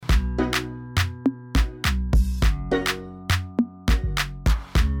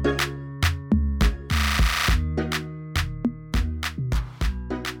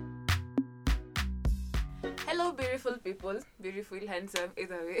people, beautiful, handsome,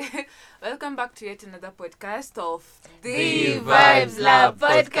 either way. Welcome back to yet another podcast of The Vibes Lab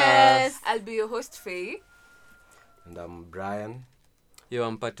Podcast. I'll be your host, Faye. And I'm Brian. Yo,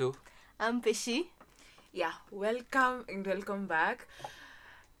 I'm Patu. I'm Peshi. Yeah, welcome and welcome back.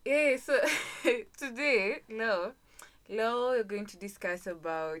 Yeah, so today, we're going to discuss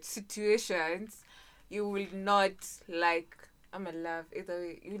about situations you will not like. I'm a love, either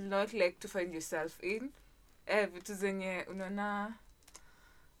way, you will not like to find yourself in. Vitu zenye unaona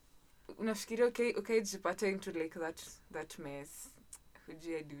unafikiria ukijipata into like that mess.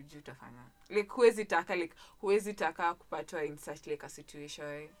 Hujui utafanya. Like huwezi taka kupatwa in such like a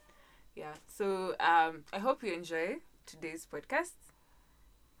situation. Yeah. So I hope you enjoy today's podcast.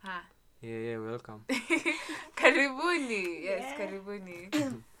 Yeah, welcome. Karibuni. Yes, karibuni.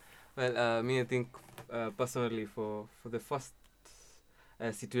 Well, me, I think personally for the first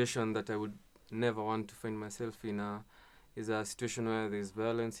situation that I would never want to find myself in is a situation where there's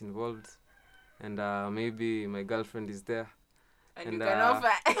violence involved, and maybe my girlfriend is there. And you can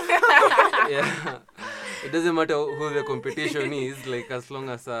offer. Yeah. It doesn't matter who the competition is, like as long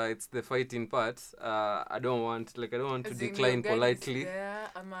as it's the fighting part. I don't want to decline politely.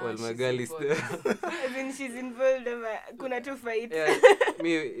 Well, my girl is there. Even she's involved, kuna tu fight. Yeah,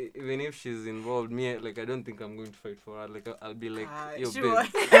 me, even if she's involved, me, like, I don't think I'm going to fight for her. Like, I'll be like, yo, sure.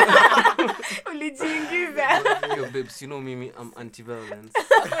 babe. Ulijingiza. Yo, babes, you know me, I'm anti-violence.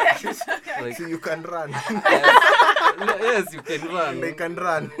 Like, so you can run. Yes, you can run. They can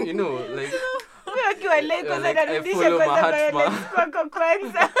run. You know, like, I follow my heart, ma.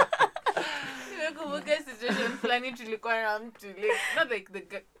 Kumbuka situation fulani tulikuwa na mtu like not like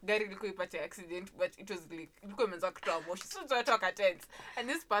the gari ilikuwa ipate accident, but it was like ilikuwa imeanza kutoa moshi, so tunatoka tense, and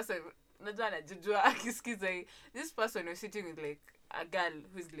this person najua anajijua akisikiza hii, this person was sitting with like a girl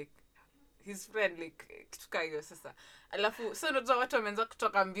who's like his friend, like kituka hiyo sasa, alafu so najua watu wameanza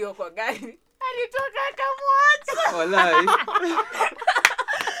kutoka mbio kwa gari, alitoka akamwacha. Walai.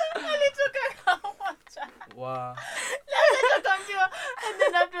 Alitoka akamwacha. Wow. And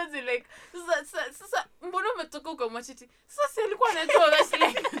then afterwards like sasa mbona umetoka ukamwachiti, sasa alikuwa anajua basi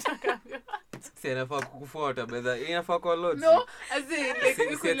like kutoka Si anafaa kukufuata bedha. Inafaa kwa lot. no as in like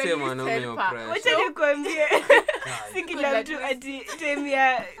you could like mwanaume wa pressure. Wacha nikwambie. Si kila mtu ati time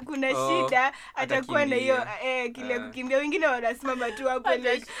ya kuna shida atakuwa na hiyo kile kukimbia, wengine wanasimama tu hapo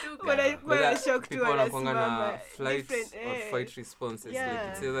like wana shock tu wanasimama. Flight or fight responses, like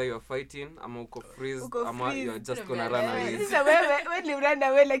it's either you're fighting ama uko freeze ama you're just gonna run away. Sasa wewe ni run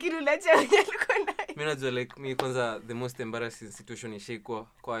away lakini unacha alikuwa nayo. Mimi najua like me kwanza the most embarrassing situation nishaikuwa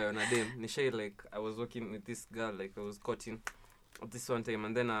kwayo na dem nisha like I was working with this girl, like I was caught in at this one time,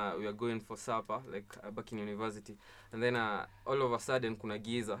 and then we were going for supper like back in university, and then all of a sudden kuna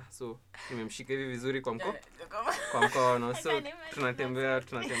giza, so nimemshika hivi vizuri kwa mkono, so tunatembea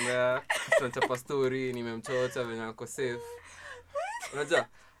tunachapa story, nimemchota venye ako safe, unajua,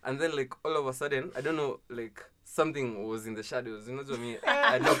 and then like all of a sudden I don't know, like something was in the shadows, unajua me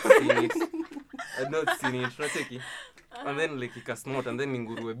I had not seen it unacheki, and then like ikasnort, and then ni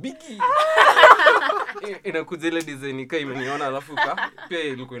nguruwe bigi inakuja ile design kai imeniona, alafu pia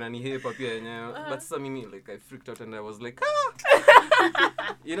ilikuwa inanihepa pia yenyewe, but sasa mimi like I freaked out and I was like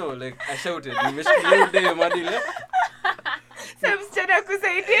you know, like I shouted, nimeshikilia day madile Samstana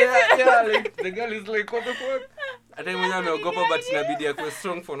kusaidia. Yeah, like the girl is like what the fuck. Hata mwenye ameogopa, but inabidi akwe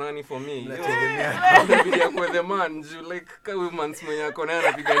strong for nani, for me. Inabidi akwe the man, like kawe mans mwenye akona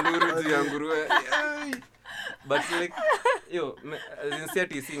anapiga nduru juu ya nguruwe. But like yo,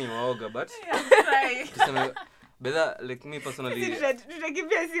 sincerity si ni waoga, but tuseme bedha, like me personally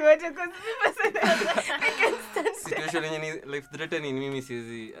tutakimbia si wote kwa situation yenye ni life threatening, mimi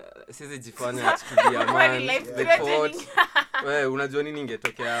siwezi jifanya to be a man like what. Wewe unajua nini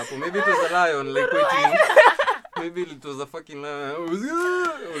ingetokea hapo? Maybe it was a lion like waiting. Maybe it was a fucking lion.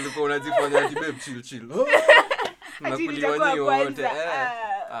 Ulikuwa unajifanya ati babe chill. Nakuliwa nyo wote.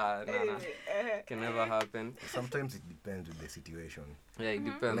 Can never happen. Sometimes it depends with the situation. Yeah, it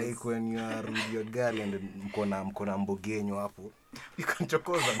depends. Like when you are with your girl and mkona mbogenyo hapo, you can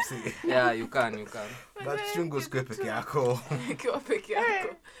chokoza msi. Yeah, you can. But chungu sikwe peke yako. Kwa peke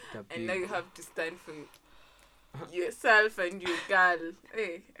yako. And now you have to stand for yourself and your girl.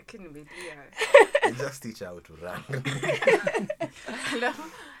 Hey, I can't believe it. You just teach her how to run.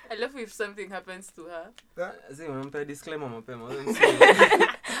 I love if something happens to her. Zee, unampa disclaimer mapema.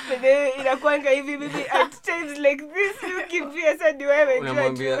 Inakuanga hivi bibi at times like this, you kimbia sadi wewe.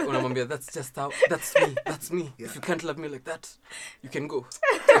 Unamwambia that's me. Yeah. If you can't love me like that, you can go.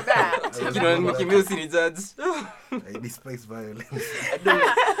 You know, nikimbia usini judge. I despise violence.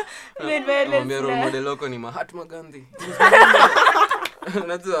 Mwambie role model wako ni Mahatma Gandhi.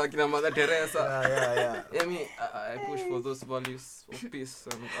 Unajua kina Mother Teresa. Yeah, me I push for those values of peace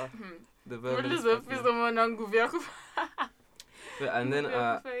and the values of peace na nguvu yako. And then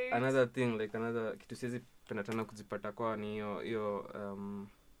another thing, like another kitu siwezi penda tena kujipata kwa ni hiyo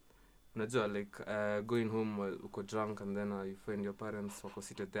unajua like going home uko drunk and then you find your parents wako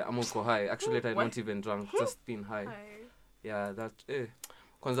seated there. Ama uko high. Actually I'm not even drunk, just been high. Yeah, that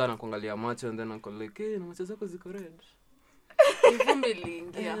kwanza anakuangalia macho and then ako like macho zako ziko red.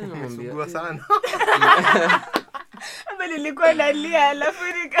 Iliingia. Sugua sana. Mbona nilikuwa nalia alafu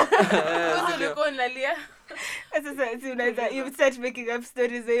ulikuwa unalia? Sasa si unaweza you start making up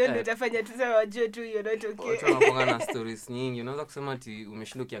stories hiyo ndio utafanya tu sawa wajue tu you're not okay. Watu wanakuwa na stories nyingi. Unaweza kusema ati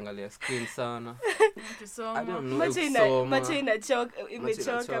umeshinda ukiangalia screen sana. Macho inachoka,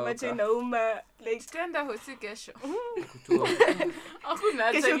 imechoka, macho inauma like tenda hosi kesho. Kutua. Hakuna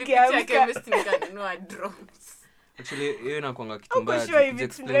hata picha chemist nikanunua drones. Actually hiyo inakuanga kitu mbaya.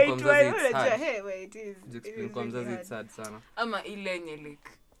 Explain kwa mzazi it's sad sana. Ama ile yenye like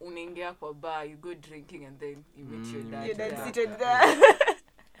unaingia kwa bar, you go drinking and then you meet your dad. Your dad seated there.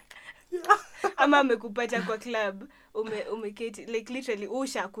 Ama amekupata kwa club, umeketi like literally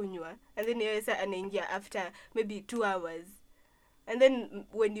ushakunywa and then yeye sasa anaingia after maybe 2 hours. And then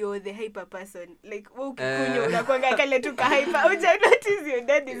when you're the hyper person, like ukikunywa unakuanga kale tu ka hyper, uja notice your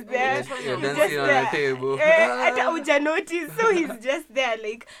dad is there. You're dancing on the table. Hata uja notice, so he's just there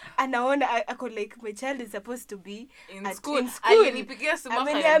like anaona ako like my child is supposed to be in school. Alinipigia simu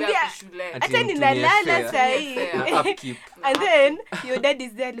akaniambia shule. Hata ninalala sahi. Upkeep. And then your dad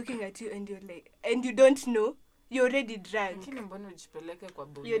is there looking at you and you're like, and you don't know. You're already drunk. Lakini mbona ujipeleke kwa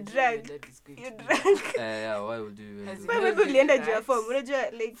bodi? You're drunk. Yeah, why would you? Wewe ulienda juu ya form. Unajua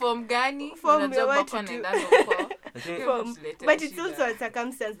like form gani? Unajua bako anaenda huko. Form. But it's also a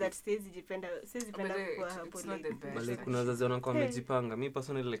circumstance that says jipenda kwa hapo. Bali kuna wazazi wanakuwa wamejipanga. Me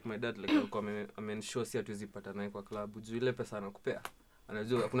personally like my dad like alikuwa amenishow si hatuwezi pata naye kwa club. Juu ile pesa anakupea.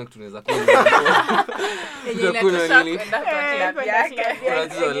 Anajua hakuna kitu tunaweza kunywa. Kuna nini?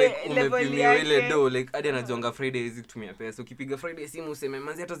 Unajua like umepimia ile do like hadi anajonga Friday hizi kutumia pesa. Ukipiga Friday simu useme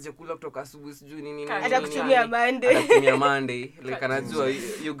manzi hata sijakula kutoka asubuhi sijui nini. Hata kutumia Monday. Like anajua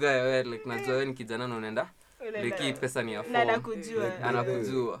you guy like najua wewe ni kijana na unaenda. Like pesa ni ya form.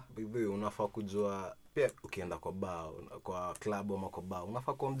 Anakujua. Bibi unafaa kujua pia ukienda kwa bar, kwa club ama kwa bar,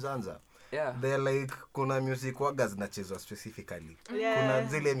 unafaa kwa mjanja. Yeah. They're like kuna music waga zinachezwa specifically. Kuna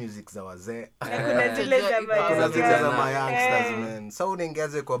zile music za wazee. Kuna zile za youngsters man. So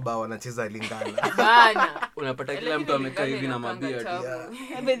unaingiaje kwa bar wanacheza Lingala. Bana. Unapata kila mtu amekaa hivi na mabeard.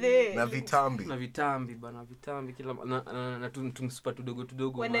 Na vitambi. Bana vitambi kila na tumsupa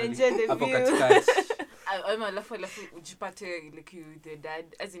tudogo hapo katikati. I'm alafu ujipate like you the dad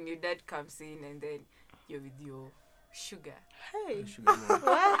as in your dad comes in and then you're with your sugar. Hey. Sugar.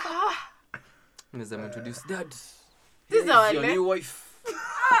 Let's introduce dad. This is our your new wife.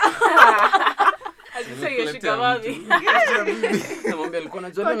 As you say your sugar mommy. Namwambia alikuwa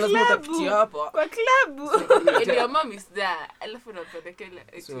anajua lazima utapitia hapa. Kwa club. And your mom is there. Alafu unapeleka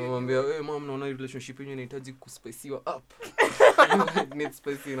ile. So namwambia wewe mom naona relationship yenu inahitaji kuspiciwa up. Need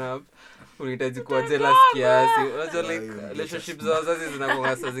spicing up. Unahitaji kuwa jealous kiasi. Unajua like relationships za wazazi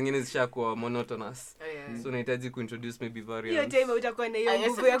zinakuwa saa zingine zishakuwa monotonous. So unahitaji kuintroduce maybe variants. Hiyo time utakuwa na hiyo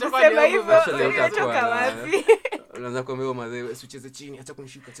nguvu ya kusema hivyo. Unatoka wapi? Unaanza kuambia mazee usicheze chini, acha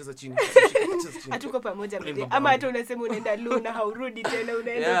kunishika, cheza chini. Hatuko pamoja bidii. Ama hata unasema unaenda Luna haurudi tena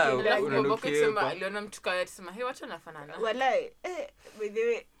unaenda ukisema aliona mtu kaya tusema hey watu wanafanana. Walai by the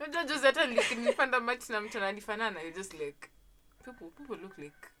way. Unajua juzi hata nilipanda match na mtu ananifanana you just like people look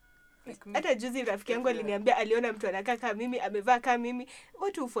like hata juzi rafiki yangu aliniambia aliona mtu anakaa kama mimi amevaa kama mimi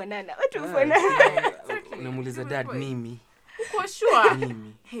watu ufanana. Unamuuliza dad mimi. Uko sure?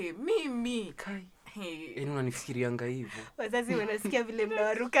 Mimi. Hey mimi. Kai. Yaani unanifikirianga hivyo. Wazazi wanasikia vile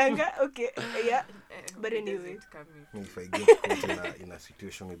mnawarukanga. Okay. Yeah. But anyway. If I get caught in a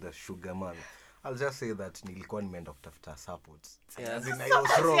situation with a sugar man, I'll just say that nilikuwa nimeenda kutafuta support. Yes. I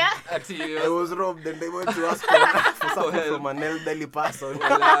was robbed. I was robbed and they went to ask for support from an elderly person.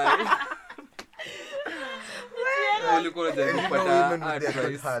 Ulikuwa unajaribu kupata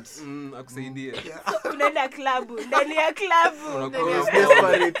advice. Akusaidia. Unaenda club, ndani ya club. Unakuwa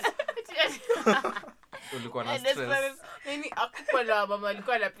desperate. Ulikuwa na stress. Yaani akupa na mama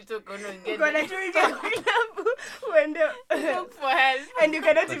alikuwa anapita ukaona wengine. Uko na tuingia club. Uende for help. And you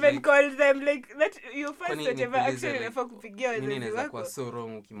cannot even call them like that your first whatever action inafaa kupigia wazazi wako. Nini inaweza kuwa so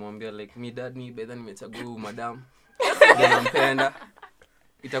wrong ukimwambia like me dad ni bedha nimechagua madam. Nampenda.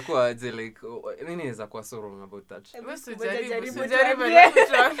 itakuwa aje like nini inaweza kuwa so wrong about that? Usijaribu.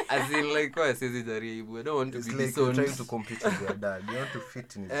 As in like why siwezi jaribu? I don't want to It's be like disowned. you're trying to compete with your dad. You want to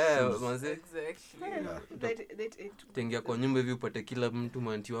fit in his shoes. Manze Exactly. tengia kwa nyumba hivi upate kila mtu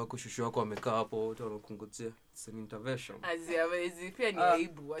manti wako shushu wako amekaa hapo wote wanakungojea. It's an intervention. Aziawezi pia ni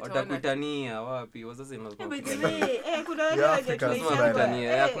aibu. Watakutania wapi? Wazazi lazima kuna wale Yeah, wenye Africans tunaishanga,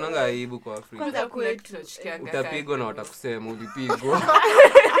 watakutania. Kunanga aibu kwa Afrika. Kwanza kwetu. Utapigwa na watakusema ulipigwa.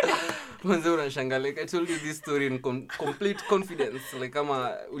 Manze unashangaleka. I told you this story in complete confidence. Like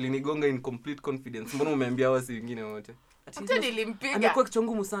kama ulinigonga in complete confidence. Mbona umeambia wasi wengine wote? Hata nilimpiga. Amekuwa kichwa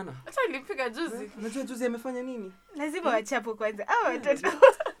ngumu sana. Hata nilimpiga juzi. Unajua juzi amefanya nini? lazima wachapo kwanza watoto.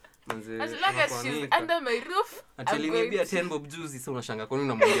 Manze. As long as she's under my roof. Atilimebia 10 bob juzi sasa unashanga kwa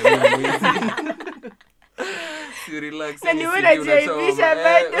nini unamwambia mimi mwizi? Si relax. Na ni wewe unajaibisha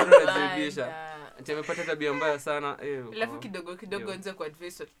bado. Unajaibisha. Ati amepata tabia mbaya sana. Alafu kidogo nje kwa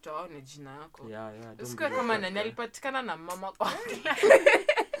advice watoto wao ni jina yako. Yeah. Usikue kama nani alipatikana na mama kwa.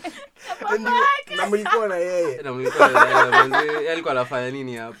 Na mlikuwa na yeye. Na mlikuwa manze alikuwa anafanya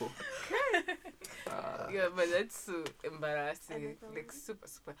nini hapo? Yeah, but that's so embarrassing. Like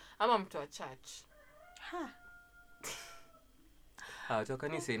super. Ama mtu wa church. Toka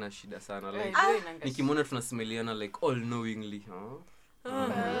kanisa ina shida sana like Inanga nikimwona tunasimeliana like all knowingly,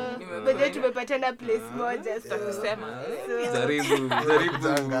 Bado tumepatana place moja kusema.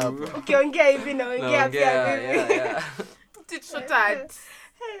 Jaribu. ukiongea hivi naongea pia hivi. Yeah. Titchotat.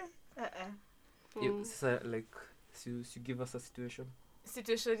 Sasa like you give us a situation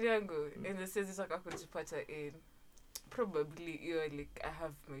yangu in the sense itaka kujipata in probably you're like I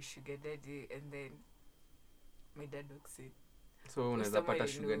have my sugar daddy and then my dad walks in. so unaweza pata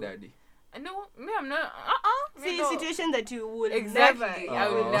sugar daddy. No, me I'm not See, situation that you would exactly. never. I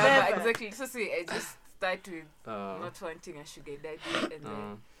will Oh. never exactly. So see, I just start with not wanting a sugar daddy and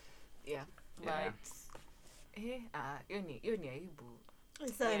then yeah. Yeah. But hiyo ni aibu.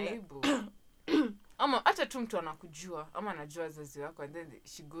 Sana. Aibu. Ama hata tu mtu anakujua ama anajua wazazi wako and then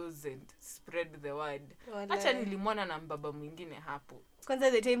she goes and spread the word. Acha nilimwona na mbaba mwingine hapo.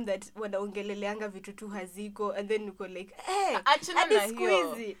 Kwanza the time that wanaongeleleanga vitu tu haziko and then uko like achana na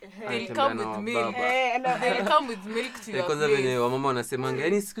hiyo. They'll come with milk. They'll come with milk to your kwanza place. venye wamama wanasemanga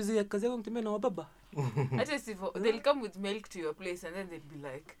yani siku hizi kazi yako mtembea na wababa. Hata sivyo they'll come with milk to your place and then they'll be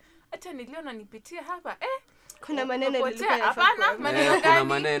like acha niliona nipitie hapa kuna maneno nilikuwa hapana maneno gani kuna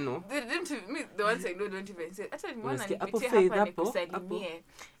maneno the ones I know don't even say hata nimeona Unasikia, nipitie hapo hapa hapo, nikusalimie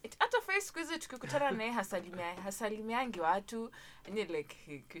hata face siku hizo tukikutana naye hasalimiangi watu and you're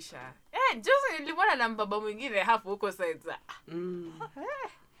like kisha just nilimwona na mbaba mwingine hapo huko sasa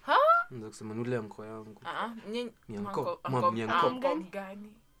ndio kusema nule anko yangu ni anko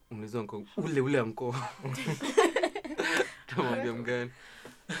gani unaweza anko ule anko tamwambia mgani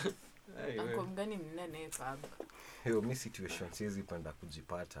anko mgani mnene pamba hiyo mi situation siwezi penda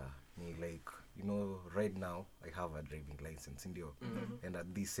kujipata ni like you know right now I have a driving license ndio and at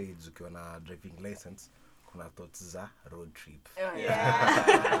this age ukiwa na driving license kuna thoughts za road trip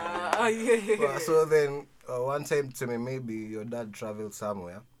so then one time tuseme maybe your dad travels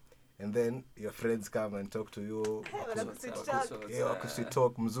somewhere and then your friends come and talk to you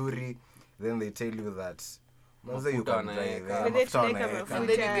wakusitalk mzuri then they tell you that manze you can drive and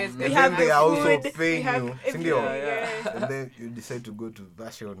then they are also paying you sindio and then you decide to go to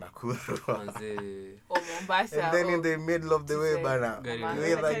Vasho Nakuru Mombasa and then in the middle of the way bana Gari you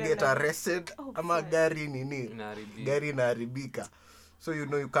either get arrested ama gari gari inaharibika so you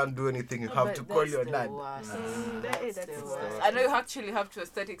know you can't do anything you have to call your dad. I know you actually have to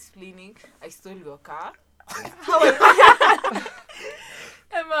start explaining I stole your car.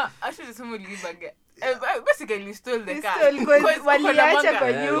 Emma, actually someone leave again. Basically you stole the car. Waliacha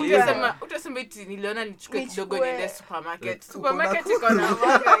kwa nyumba. Utasema eti niliona nichukue kidogo niende supermarket. Supermarket iko na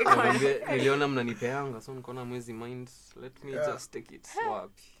mwanga iko na. Niliona mnanipeanga so niko na mwezi mind let me just take it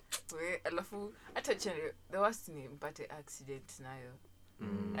wapi. Alafu hata the worst ni mpate accident nayo.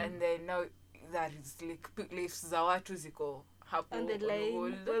 And then now that is like lives za watu ziko hapo on the line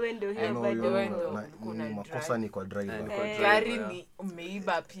wewe ndio kuna makosa ni kwa driver gari ni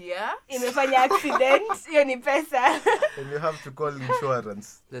umeiba pia imefanya accident hiyo ni pesa and you have to call insurance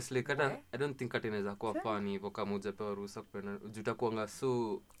Leslie kata I don't think kata inaweza kuwa funny hivyo kama hujapewa ruhusa kupenda utakuanga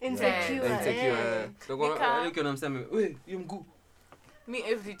so insecure utakuwa ukiona mseme wewe hiyo mguu me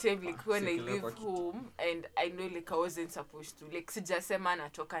every time like when I leave home and I know like I wasn't supposed to like sijasema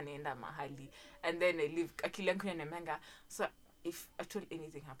natoka naenda mahali and then I leave akili yangu inaniambia so if at all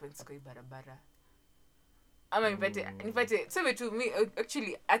anything happens kwa barabara ama nipate sema to me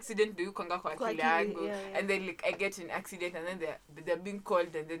actually accident do you kwanga kwa akili yangu and then like I get in accident and then they're being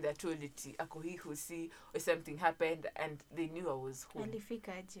called and then they're told it ako hii husi or something happened and they knew I was home.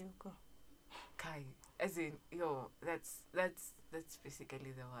 Alifika aje huko kai as in that's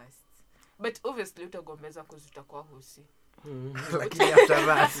basically the worst, but obviously utagombeza cause utakuwa husi. Lakini after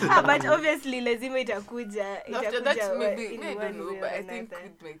that but obviously lazima itakuja after that maybe I don't know, but I think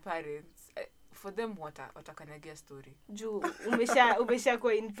with my parents for them watakanagia story juu umesha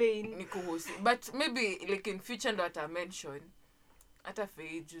kwa in pain ni kuhusu, but maybe like in future ndo ata mention hata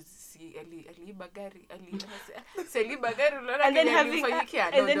fei juzi aliiba gari unaona and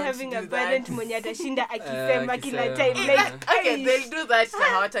then having a parent mwenye atashinda akisema kila time like okay they'll do that na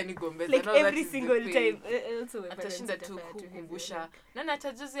hawatanigombeza like every single time also atashinda tu kukumbusha nani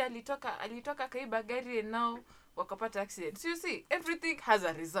atajuzi alitoka kaiba gari and now wakapata accident. So you see everything has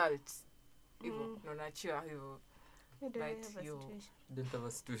a result. Hivyo unaachia hivyo. But don't have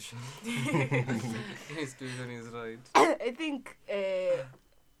a situation. Situation is right. I think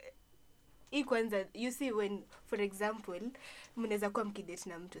kwanza you see when for example mnaweza kuwa mkidate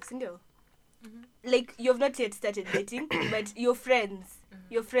na mtu si ndio like you've not yet started dating but you're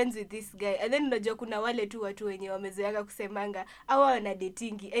friends with this guy and then unajua kuna wale tu watu wenye wamezoea kusemanga hawa wana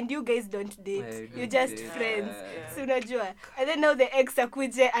datingi and you guys don't date, you're just friends. So unajua and then now the ex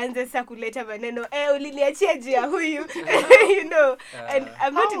akuje anze sasa kuleta maneno uliniachia juu ya huyu you know and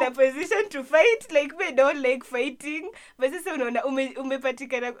I'm not in a position to fight, like we don't like fighting, but sasa unaona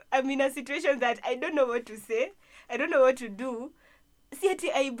umepatikana I'm in a situation that I don't know what to say, I don't know what to do.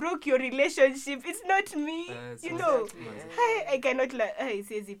 See, I broke your relationship. It's not me. You know. I cannot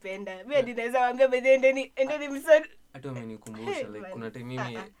siwezi penda. Mimi ninaweza waambia endeni msoni. Hata umenikumbusha like kuna time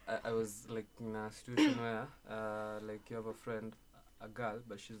mimi I was like in a situation where like you have a friend, a girl,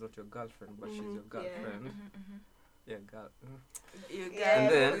 but she's not your girlfriend, but she's your girlfriend. Yeah, girl. Your girl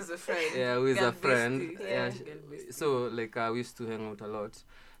then, is a friend. Yeah, who is a friend. Bestie. Yeah. So like we used to hang out a lot.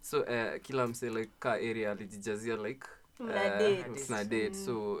 So kila mse like ka area alijijazia like na date.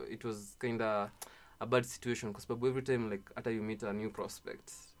 So it was kind of a bad situation because every time like after you meet a new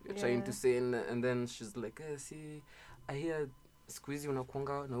prospect you're trying to say and then she's like see I hear siku hizi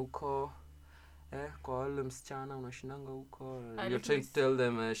unakuanga na huko kwa wale msichana unashindanga huko, you're trying to tell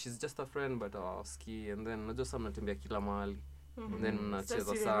them she's just a friend but ski and then unajua sasa mnatembea kila mahali and then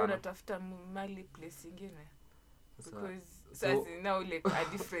mnacheza sana unatafuta mali place nyingine because so now like a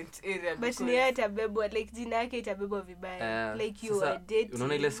different area but ni atabebwa like jina yake itabebwa vibaya like you are dating.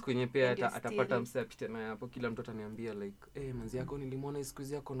 Unaona ile siku yenyewe pia atapata mse apite naye hapo, kila mtu ataniambia like manzi yako nilimwona siku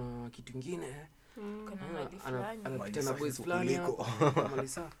hizi yako na kitu kingine kuna mali fulani anapita na boys fulani hapo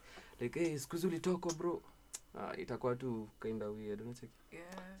malisa like siku hizi ulitoka bro, itakuwa tu kind of weird unacheki.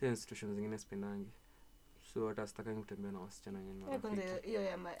 Same situations zingine sipendangi, so hata sitaka kutembea na wasichana wenyewe marafiki hiyo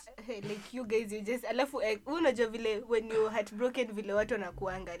ya like you guys you just alafu unajua vile when you heartbroken vile watu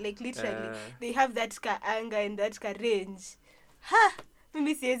wanakuanga like literally they have that ka anger and that ka range.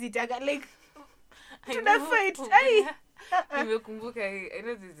 Mimi siwezi taka like tuna fight nimekumbuka I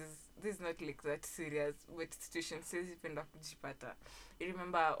know this is not like that serious but situation siwezi penda kujipata. I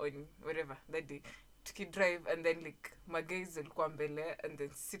remember on whatever that day tukidrive and then like magays walikuwa mbele and then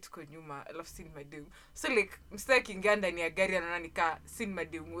sit kwa nyuma alafu sin madem, so like mstaki ingia ndani ya gari anaona nika sin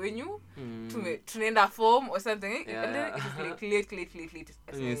madem wenyu tunaenda form or something and then it was like late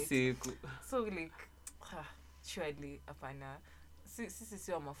so like surely hapana sisi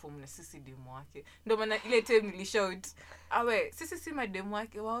sio mafomu na sisi demo wake, ndio maana ile time nilishout sisi si mademo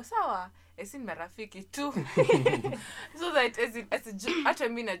wake wao sawa si marafiki tu so that as hata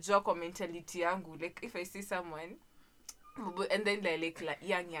mimi najua kwa mentality yangu like if I see someone and then like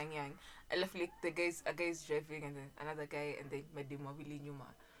young I love like a guy is driving and then another guy and then mademo wawili nyuma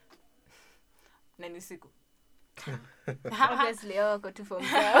na ni siku obviously wako tu from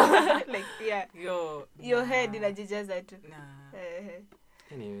like your head inajijaza tu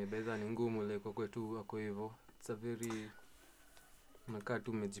anyway beza ni ngumu ile kwa kwetu wako hivyo, it's a very unakaa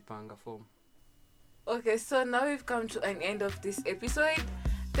tu umejipanga form. Okay, so now we've come to an end of this episode.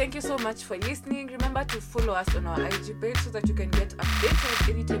 Thank you so much for listening. Remember to follow us on our IG page so that you can get updated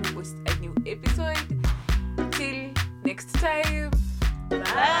anytime we